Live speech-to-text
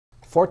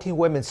14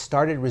 women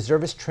started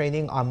reservist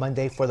training on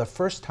Monday for the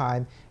first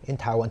time in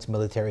Taiwan's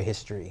military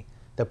history.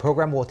 The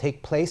program will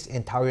take place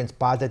in Taoyuan's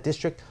Bade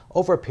district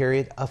over a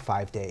period of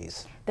 5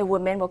 days. The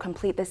women will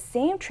complete the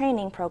same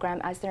training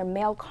program as their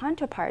male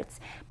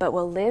counterparts, but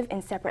will live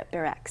in separate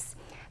barracks.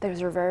 The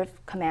Reserve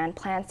Command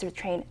plans to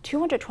train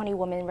 220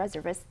 women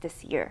reservists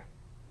this year.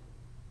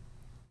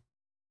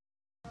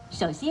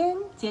 首先，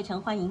竭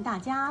诚欢迎大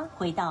家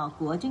回到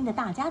国军的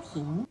大家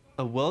庭。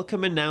 A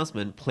welcome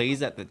announcement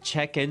plays at the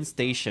check-in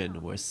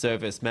station where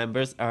service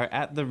members are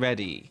at the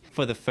ready.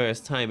 For the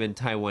first time in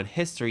Taiwan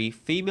history,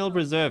 female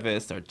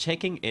reservists are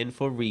checking in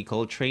for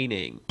recall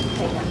training.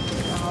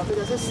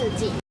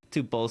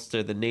 To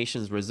bolster the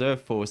nation's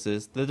reserve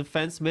forces, the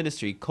Defense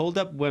Ministry called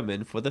up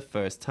women for the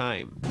first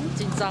time.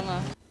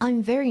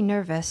 I'm very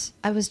nervous.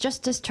 I was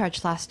just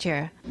discharged last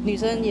year.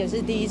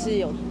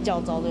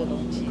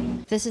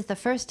 This is the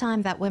first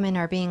time that women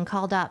are being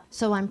called up,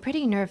 so I'm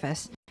pretty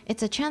nervous.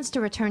 It's a chance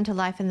to return to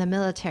life in the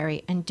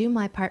military and do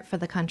my part for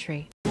the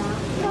country.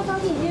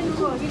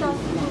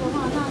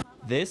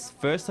 This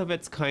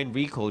first-of-its-kind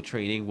recall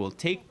training will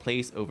take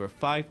place over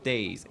 5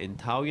 days in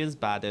Taoyuan's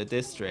Bade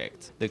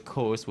district. The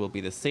course will be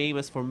the same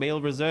as for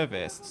male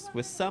reservists,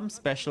 with some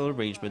special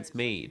arrangements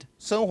made.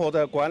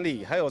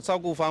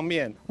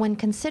 When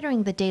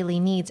considering the daily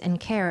needs and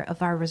care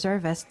of our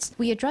reservists,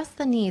 we address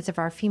the needs of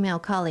our female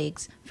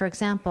colleagues. For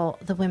example,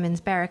 the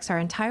women's barracks are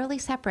entirely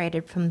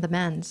separated from the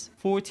men's.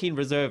 14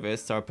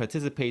 reservists are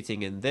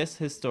participating in this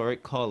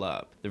historic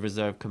call-up. The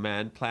Reserve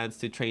Command plans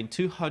to train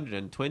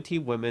 220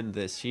 women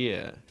this year.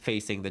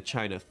 Facing the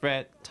China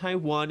threat,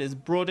 Taiwan is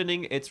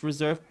broadening its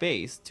reserve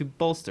base to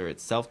bolster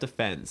its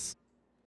self-defense.